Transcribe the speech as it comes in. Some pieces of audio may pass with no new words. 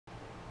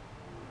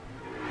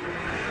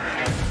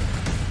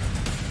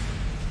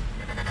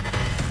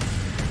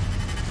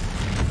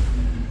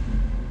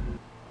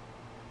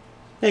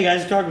Hey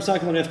guys, it's Tarek with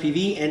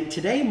CycloneFPV, and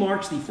today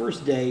marks the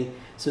first day.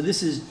 So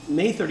this is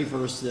May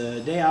 31st, the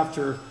day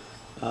after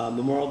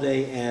Memorial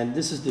Day, and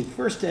this is the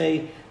first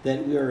day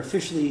that we are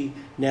officially,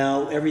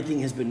 now everything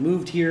has been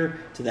moved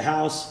here to the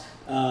house.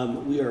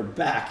 We are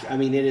back. I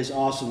mean, it is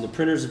awesome. The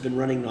printers have been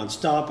running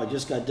nonstop. I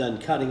just got done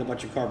cutting a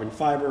bunch of carbon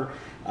fiber.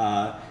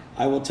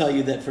 I will tell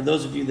you that for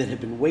those of you that have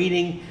been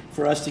waiting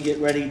for us to get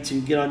ready to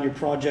get on your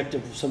project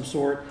of some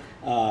sort,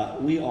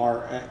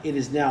 it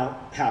is now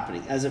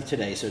happening as of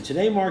today. So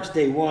today marks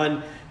day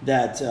one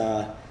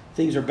that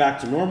things are back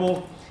to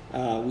normal.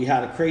 We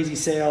had a crazy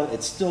sale.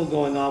 It's still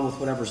going on with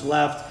whatever's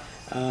left.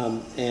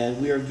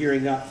 And we are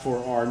gearing up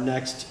for our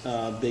next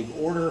big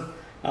order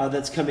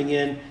that's coming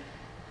in.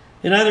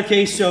 In either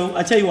case, so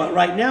I tell you what,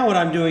 right now what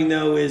I'm doing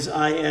though is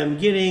I am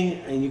getting,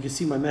 and you can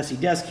see my messy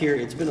desk here,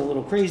 it's been a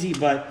little crazy,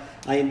 but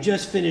I am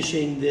just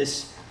finishing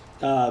this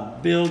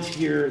build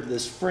here,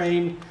 this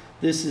frame.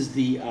 This is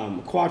the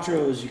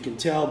Quattro, as you can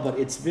tell, but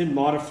it's been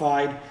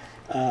modified.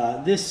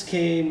 This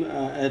came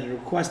at a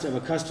request of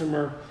a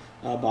customer,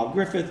 Robert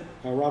Griffith.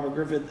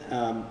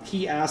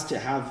 He asked to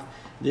have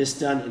this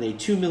done in a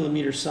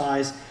 2mm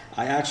size.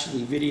 I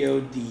actually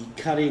videoed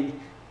the cutting,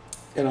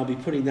 and I'll be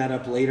putting that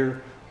up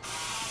later.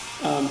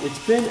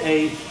 It's been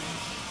a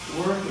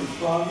work in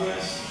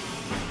progress.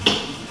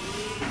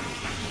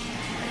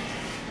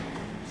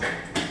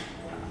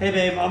 Hey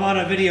babe, I'm on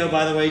a video,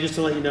 by the way, just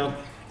to let you know.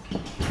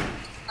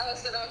 Oh,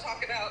 so don't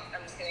talk about,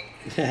 I'm just kidding.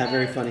 Yeah,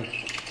 very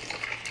funny.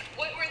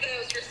 What were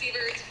those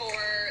receivers for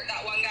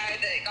that one guy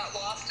that got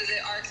lost? Is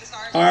it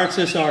RXSRs?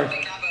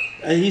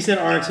 RXSR. He said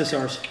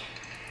RXSRs.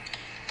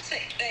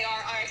 They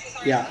are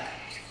RXSRs? Yeah.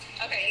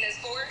 Okay, and there's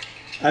 4?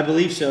 I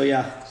believe so,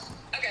 yeah.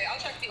 Okay, I'll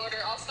check the order.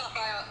 I'll stop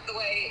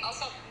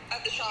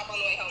at the shop on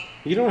the way home.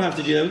 You don't have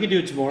to do that. We can do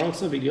it tomorrow.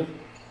 It's no big deal.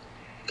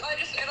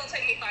 It'll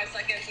take me 5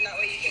 seconds, and that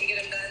way you can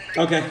get them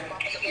done. Okay.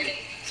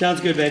 Sounds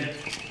good, babe.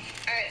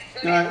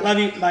 All right, love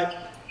you. Bye.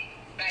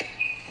 Bye.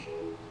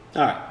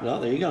 All right. Well,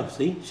 there you go.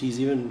 See, she's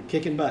even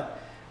kicking butt.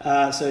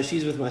 So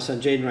she's with my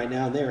son Jaden right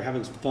now. They're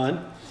having some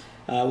fun.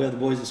 We have the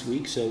boys this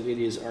week, so it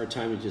is our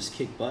time to just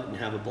kick butt and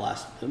have a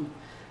blast with them.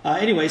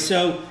 Anyway,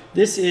 so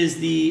this is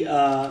the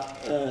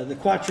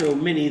Quattro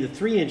Mini, the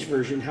 3-inch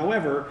version.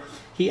 However,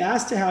 he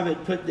asked to have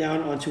it put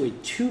down onto a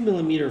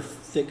 2mm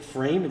thick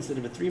frame instead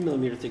of a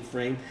 3mm thick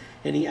frame,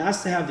 and he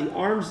asked to have the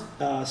arms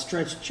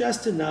stretched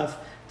just enough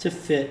to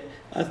fit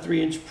a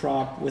 3-inch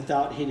prop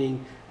without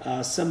hitting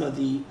some of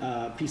the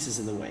pieces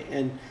in the way.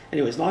 And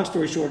anyways, long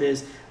story short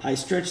is I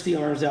stretched the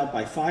arms out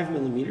by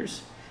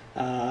 5mm.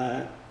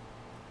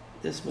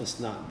 This must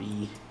not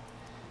be,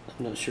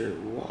 I'm not sure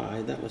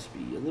why, that must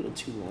be a little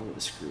too long of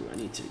a screw. I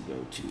need to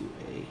go to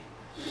a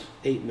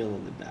 8mm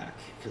in the back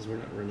because we're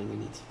not running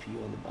any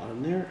TPU on the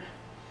bottom there.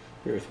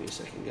 Bear with me a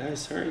second,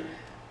 guys, sorry.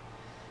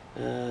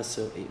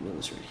 So 8mm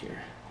is right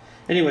here.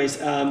 Anyways,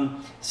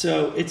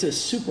 so it's a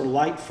super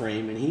light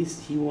frame, and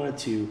he wanted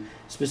to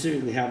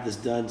specifically have this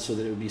done so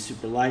that it would be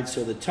super light.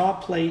 So the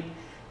top plate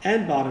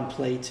and bottom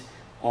plate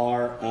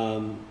are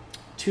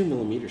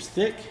 2mm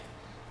thick,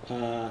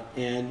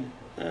 and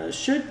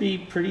should be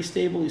pretty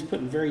stable. He's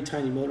putting very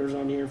tiny motors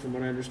on here from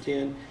what I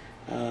understand.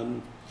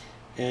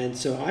 And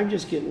so I'm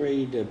just getting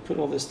ready to put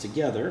all this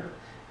together.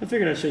 I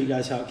figured I'd show you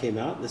guys how it came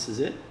out. This is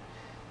it.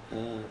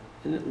 And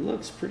it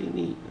looks pretty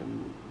neat.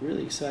 I'm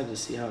really excited to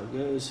see how it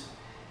goes.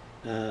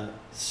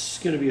 It's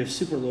going to be a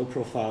super low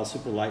profile,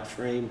 super light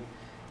frame.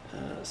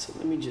 So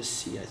let me just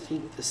see. I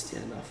think the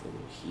standoff will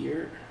go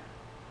here.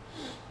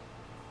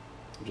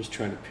 I'm just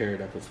trying to pair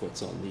it up with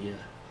what's on the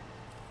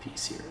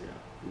piece here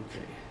now.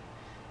 Okay.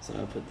 So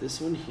I'll put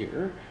this one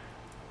here.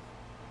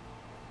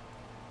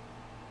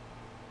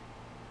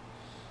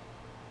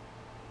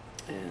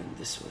 And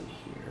this one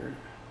here.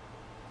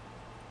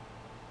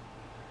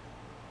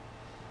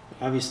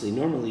 Obviously,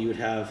 normally you would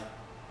have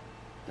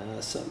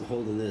something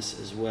holding this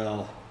as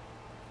well.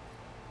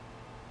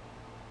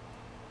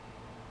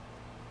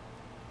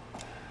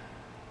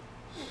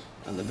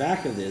 On the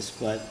back of this,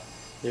 but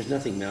there's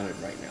nothing mounted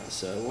right now.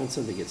 So once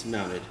something gets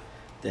mounted,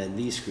 then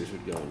these screws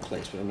would go in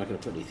place. But I'm not going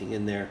to put anything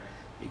in there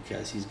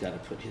because he's got to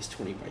put his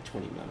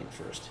 20x20 mounting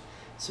first.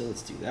 So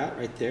let's do that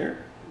right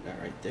there, that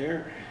right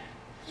there.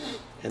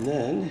 And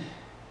then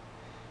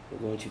we're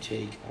going to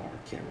take our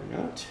camera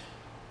mount,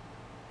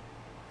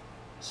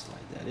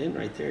 slide that in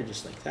right there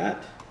just like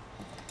that.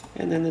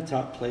 And then the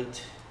top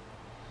plate.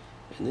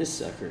 And this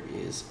sucker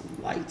is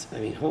light. I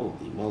mean,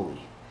 holy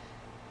moly.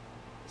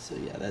 So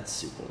yeah, that's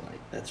super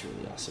light. That's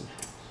really awesome.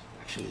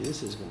 Actually,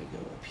 this is going to go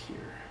up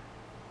here.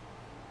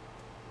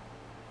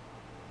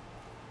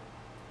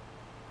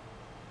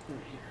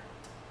 Right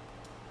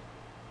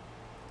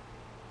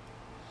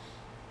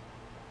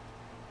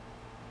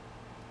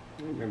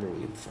here. Remember,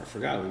 I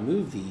forgot we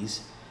moved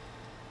these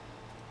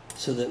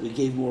so that we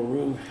gave more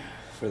room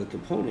for the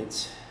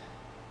components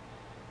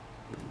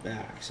in the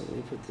back. So let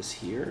me put this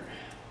here.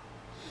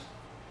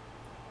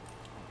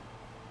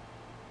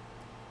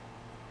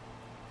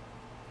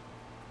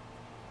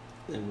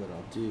 Then what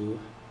I'll do,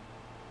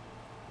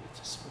 it's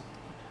a small one.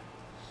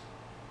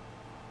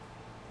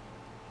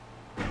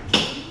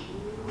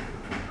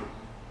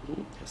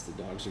 Guess the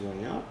dogs are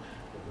going out.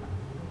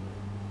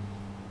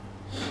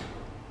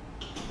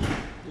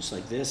 Just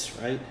like this,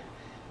 right?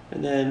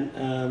 And then,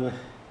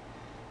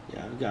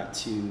 yeah, I've got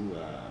to,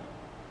 I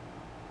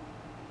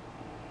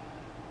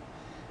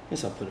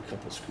guess I'll put a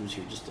couple screws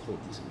here just to hold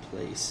these in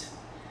place.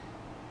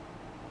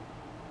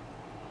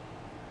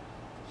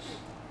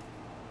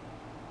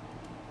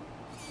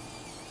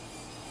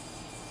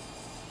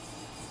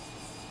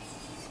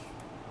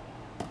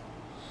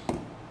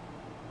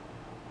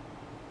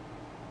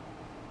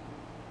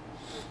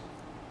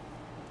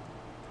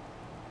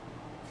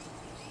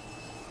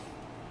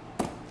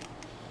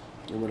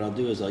 And what I'll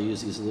do is I'll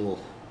use these little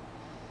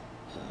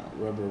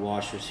rubber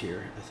washers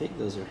here. I think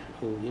those are,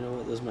 oh, you know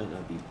what, those might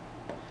not be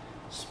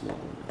small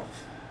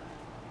enough.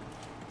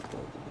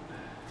 Hold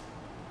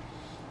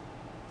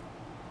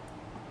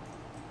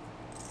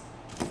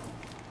on.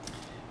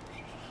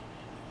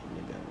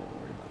 Maybe I won't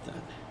worry about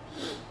that.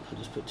 I'll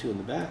just put 2 in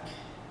the back,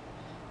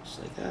 just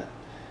like that.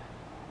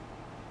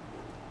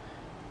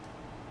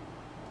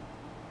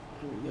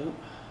 There we go.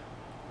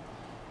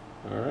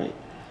 All right,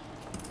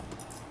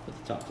 put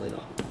the top plate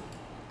on.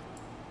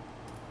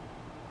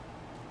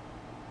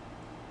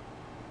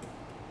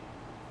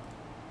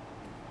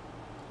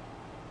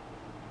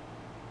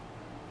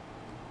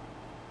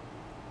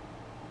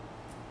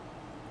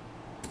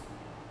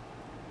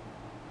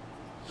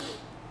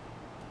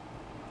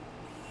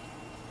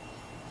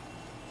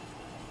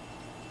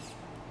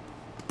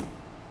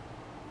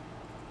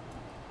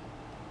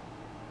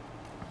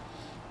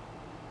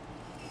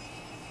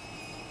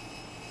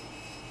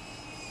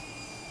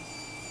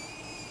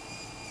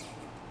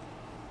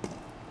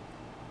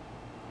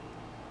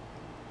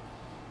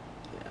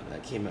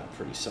 That came out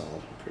pretty solid.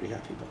 I'm pretty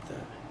happy about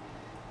that.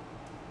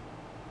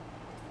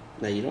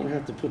 Now you don't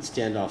have to put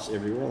standoffs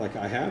everywhere like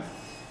I have.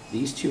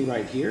 These 2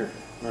 right here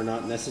are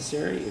not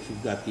necessary if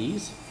you've got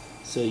these.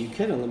 So you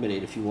can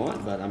eliminate if you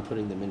want, but I'm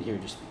putting them in here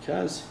just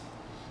because.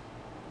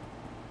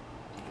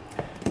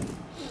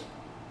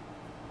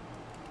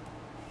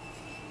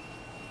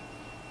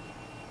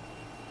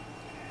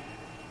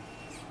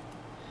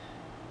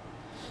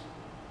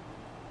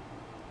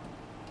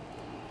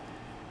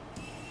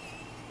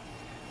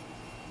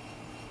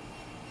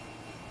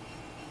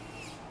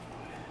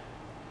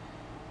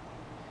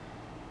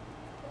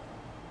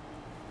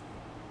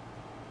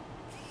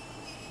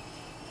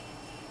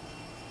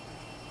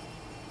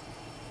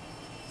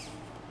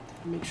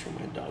 Make sure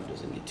my dog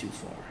doesn't get too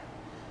far.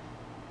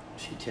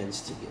 She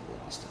tends to get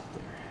lost out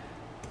there.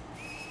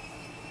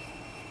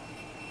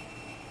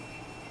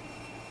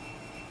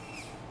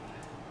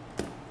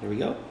 There we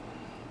go.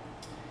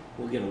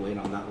 We'll get a weight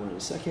on that one in a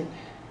second.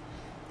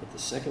 Put the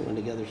second one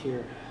together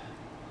here.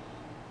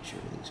 Make sure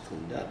everything's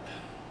cleaned up.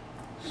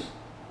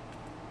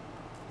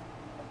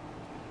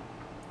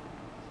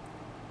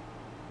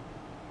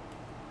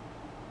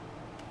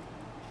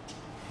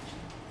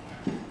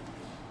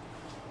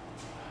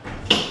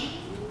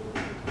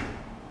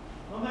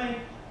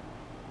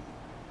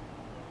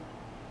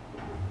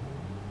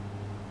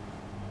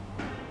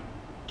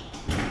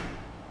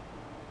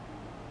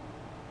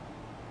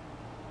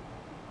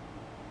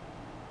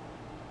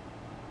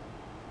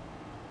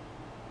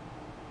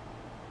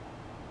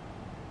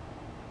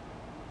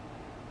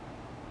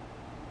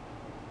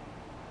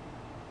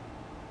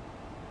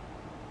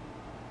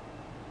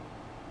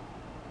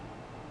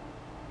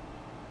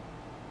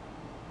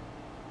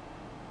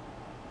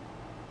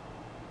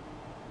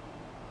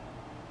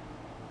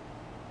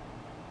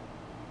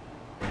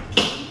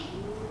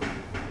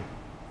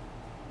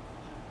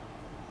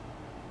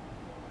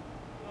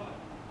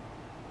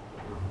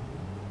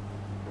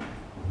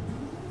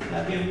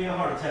 Not giving me a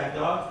heart attack,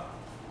 dog.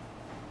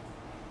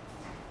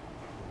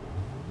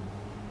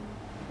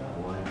 Got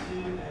 1, 2,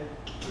 and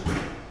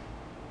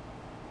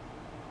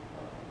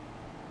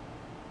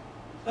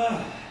 3.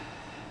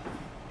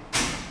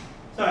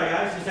 Sorry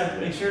guys, just have to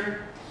make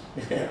sure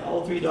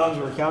all 3 dogs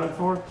were accounted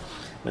for.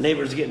 My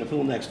neighbor's getting a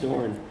pool next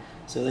door, and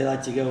so they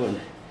like to go and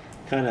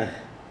kind of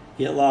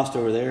get lost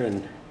over there,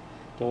 and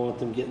don't want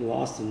them getting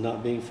lost and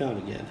not being found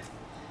again.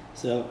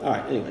 So, all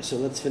right, anyway, so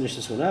let's finish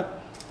this one up.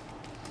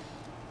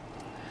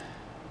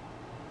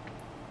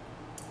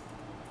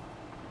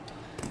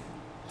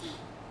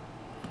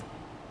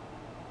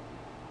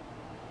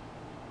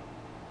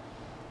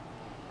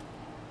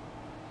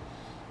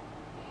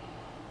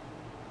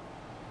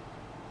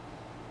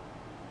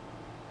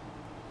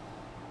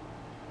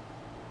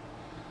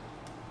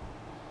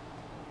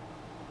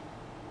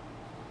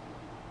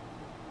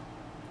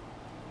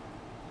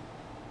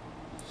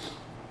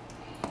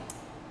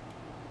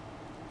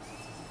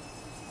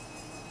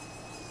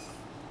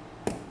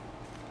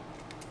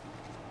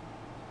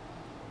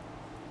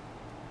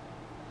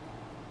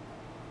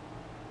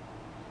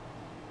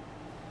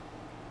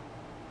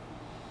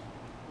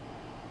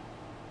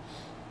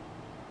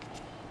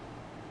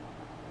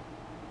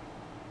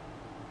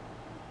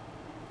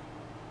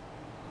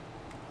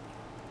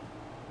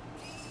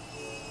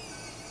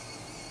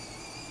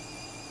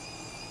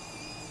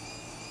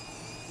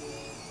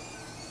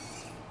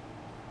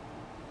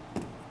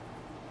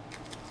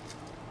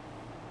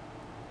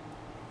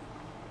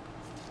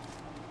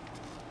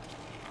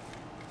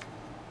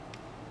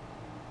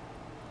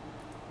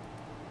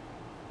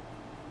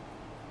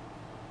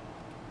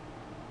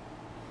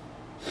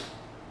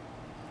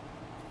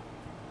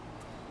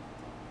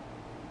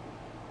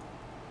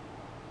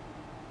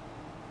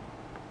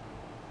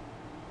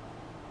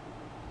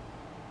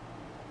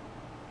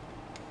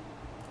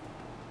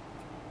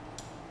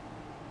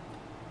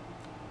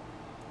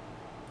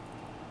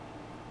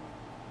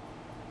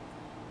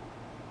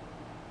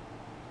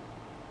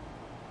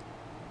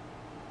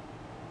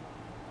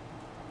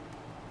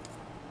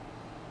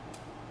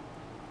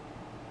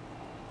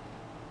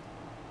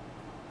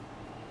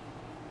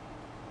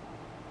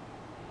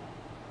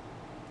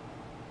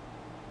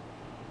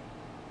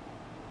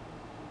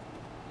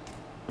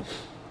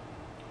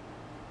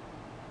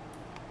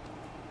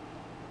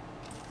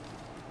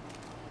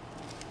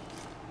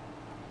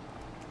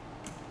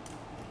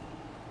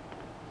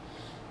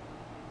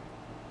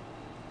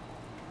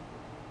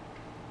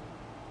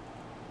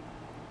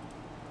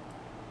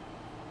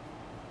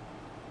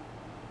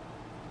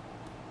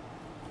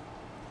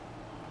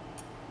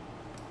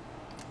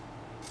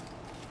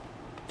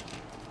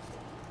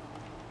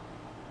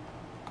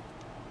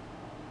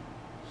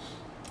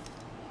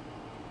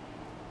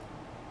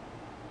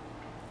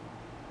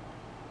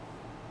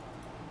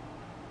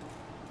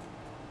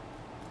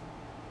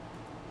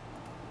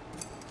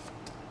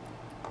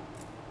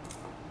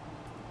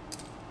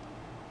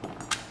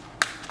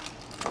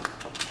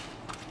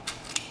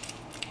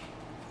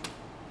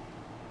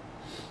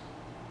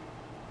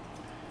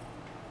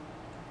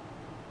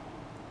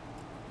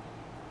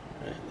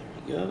 right, there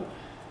we go.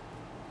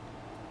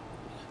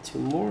 Two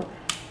more.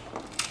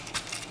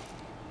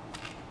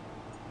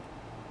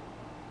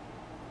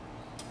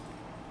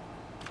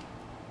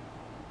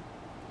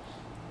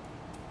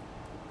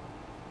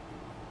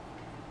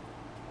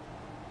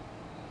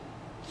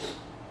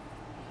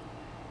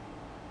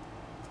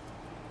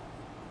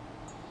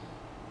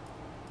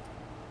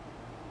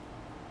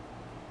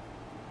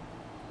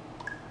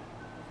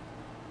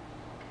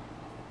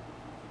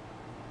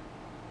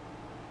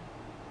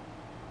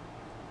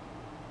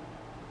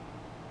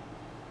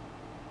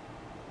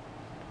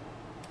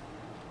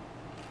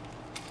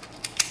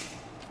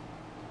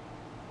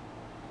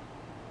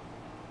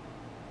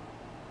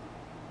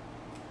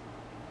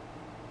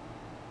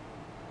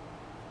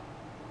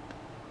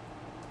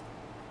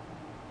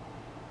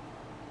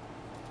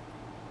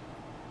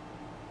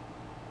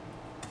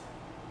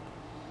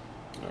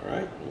 All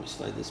right, let me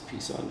slide this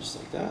piece on just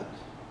like that.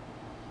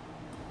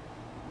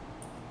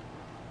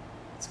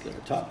 Let's get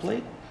our top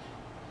plate,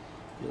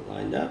 get it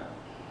lined up.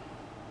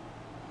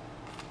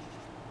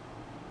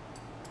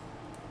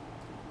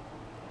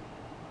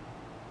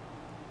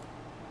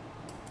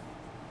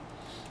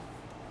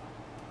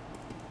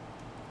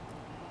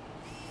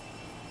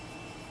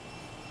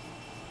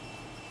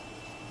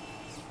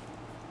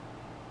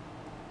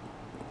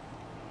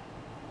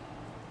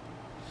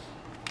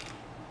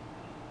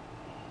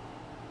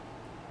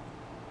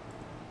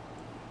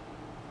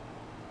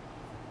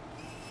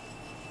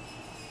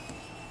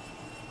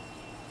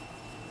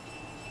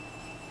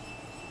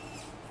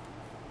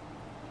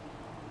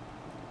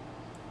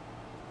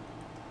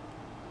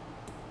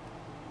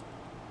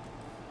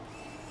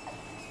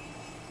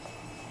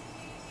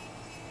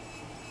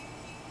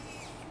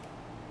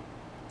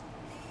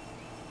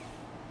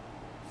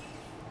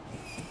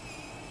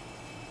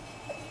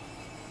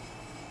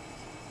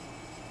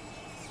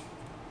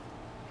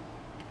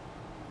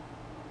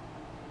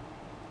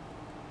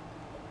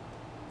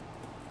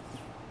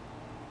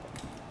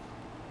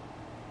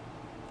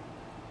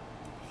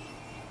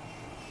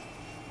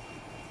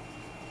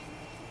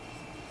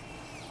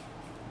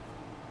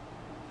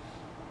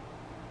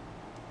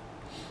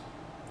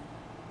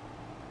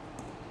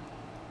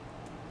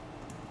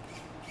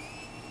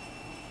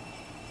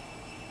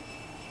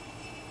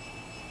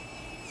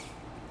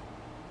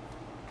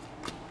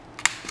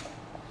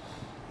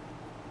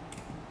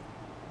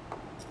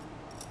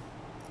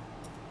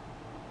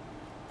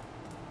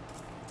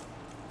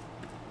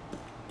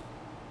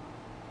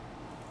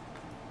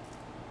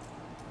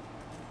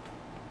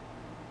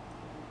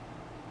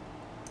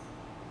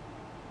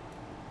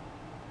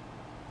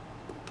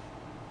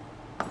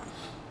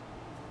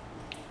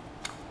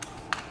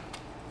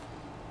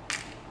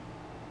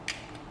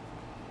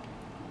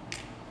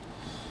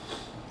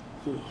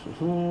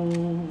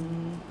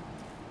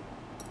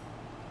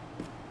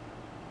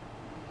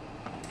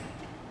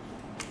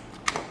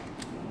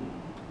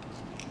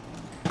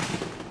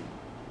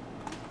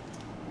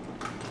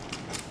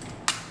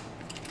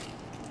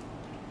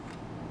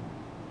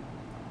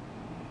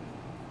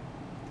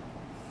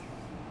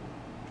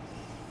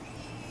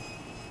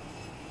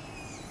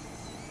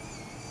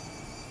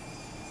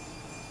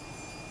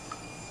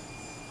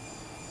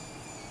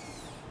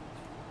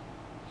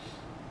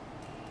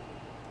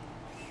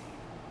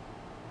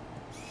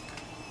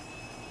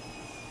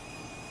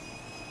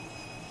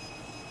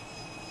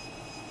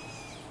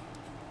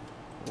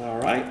 All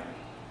right.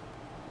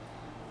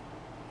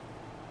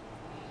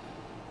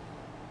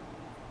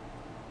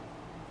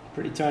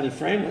 Pretty tiny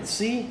frame. Let's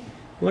see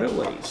what it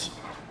weighs.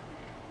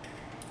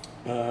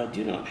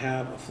 Do not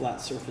have a flat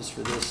surface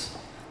for this.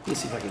 Let me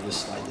see if I can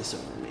just slide this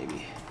over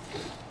maybe.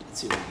 Let's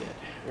see what we get.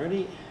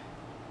 Ready?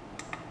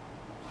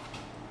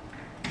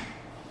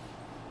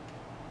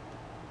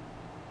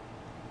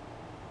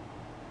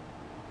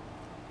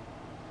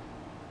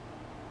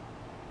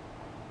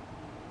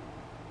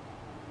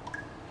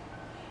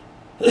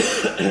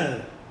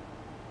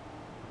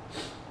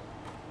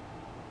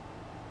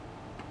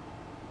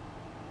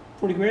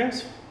 $40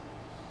 grams.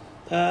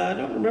 I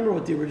don't remember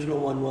what the original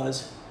one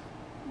was.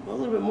 A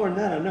little bit more than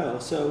that, I know.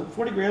 So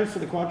 40 grams for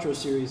the Quattro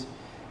series.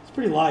 It's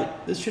pretty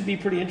light. This should be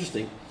pretty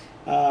interesting.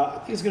 I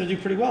think it's going to do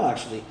pretty well,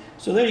 actually.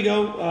 So there you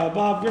go,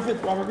 Robert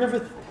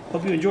Griffith.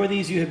 Hope you enjoy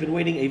these. You have been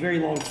waiting a very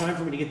long time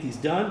for me to get these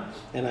done,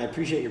 and I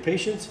appreciate your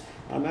patience.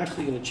 I'm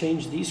actually going to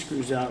change these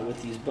screws out with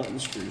these button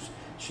screws.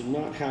 Should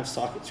not have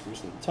socket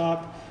screws on the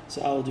top,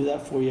 so I'll do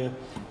that for you.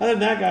 Other than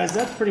that, guys,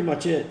 that's pretty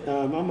much it.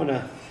 I'm going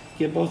to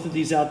get both of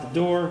these out the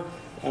door,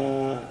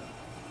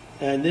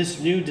 and this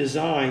new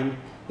design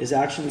is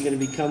actually going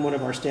to become one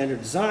of our standard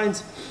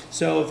designs.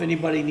 So if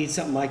anybody needs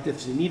something like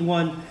this, if you need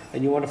one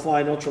and you want to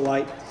fly an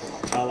ultralight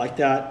like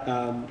that,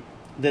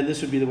 then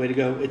this would be the way to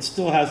go. It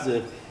still has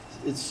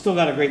it's still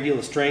got a great deal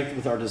of strength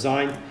with our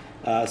design,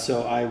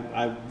 so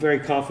I'm very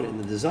confident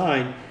in the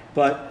design.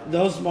 But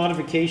those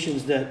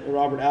modifications that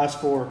Robert asked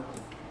for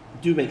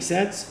do make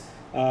sense,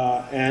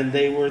 and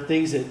they were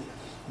things that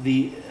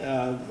the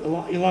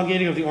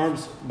elongating of the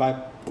arms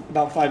by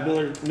about 5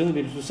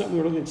 millimeters was something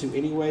we were looking into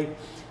anyway.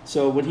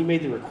 So when he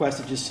made the request,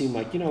 it just seemed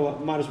like, you know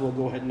what, might as well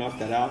go ahead and knock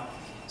that out.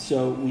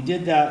 So we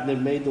did that and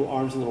then made the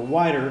arms a little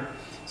wider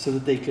so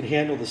that they could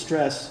handle the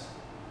stress.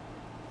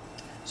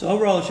 So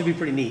overall, it should be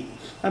pretty neat.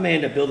 I may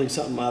end up building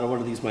something out of one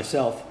of these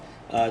myself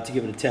to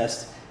give it a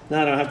test.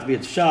 Now I don't have to be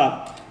at the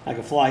shop. I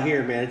can fly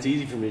here, man. It's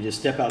easy for me to just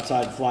step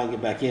outside, fly, and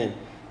get back in.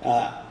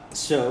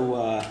 So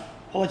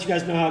I'll let you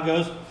guys know how it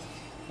goes.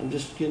 I'm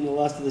just getting the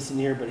last of this in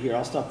here, but here,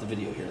 I'll stop the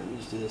video here. Let me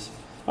just do this.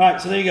 All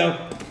right, so there you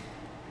go.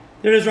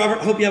 There it is, Robert.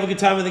 Hope you have a good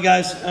time with it,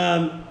 guys.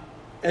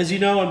 As you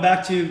know, I'm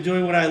back to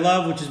doing what I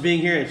love, which is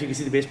being here. As you can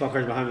see the baseball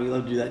cards behind me, we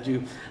love to do that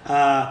too.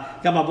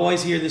 Got my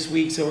boys here this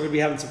week, so we're going to be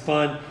having some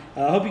fun.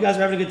 I hope you guys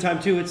are having a good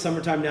time too. It's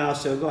summertime now,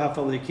 so go have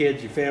fun with your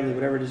kids, your family,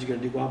 whatever it is you're going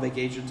to do. Go on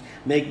vacations,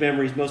 make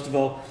memories. Most of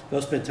all, go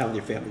spend time with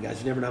your family, guys.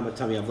 You never know how much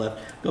time you have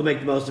left. Go make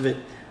the most of it.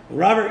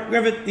 Robert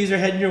Griffith, these are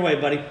heading your way,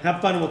 buddy.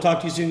 Have fun, and we'll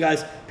talk to you soon,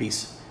 guys.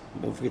 Peace.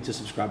 Don't forget to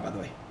subscribe, by the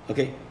way.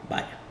 Okay,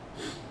 bye.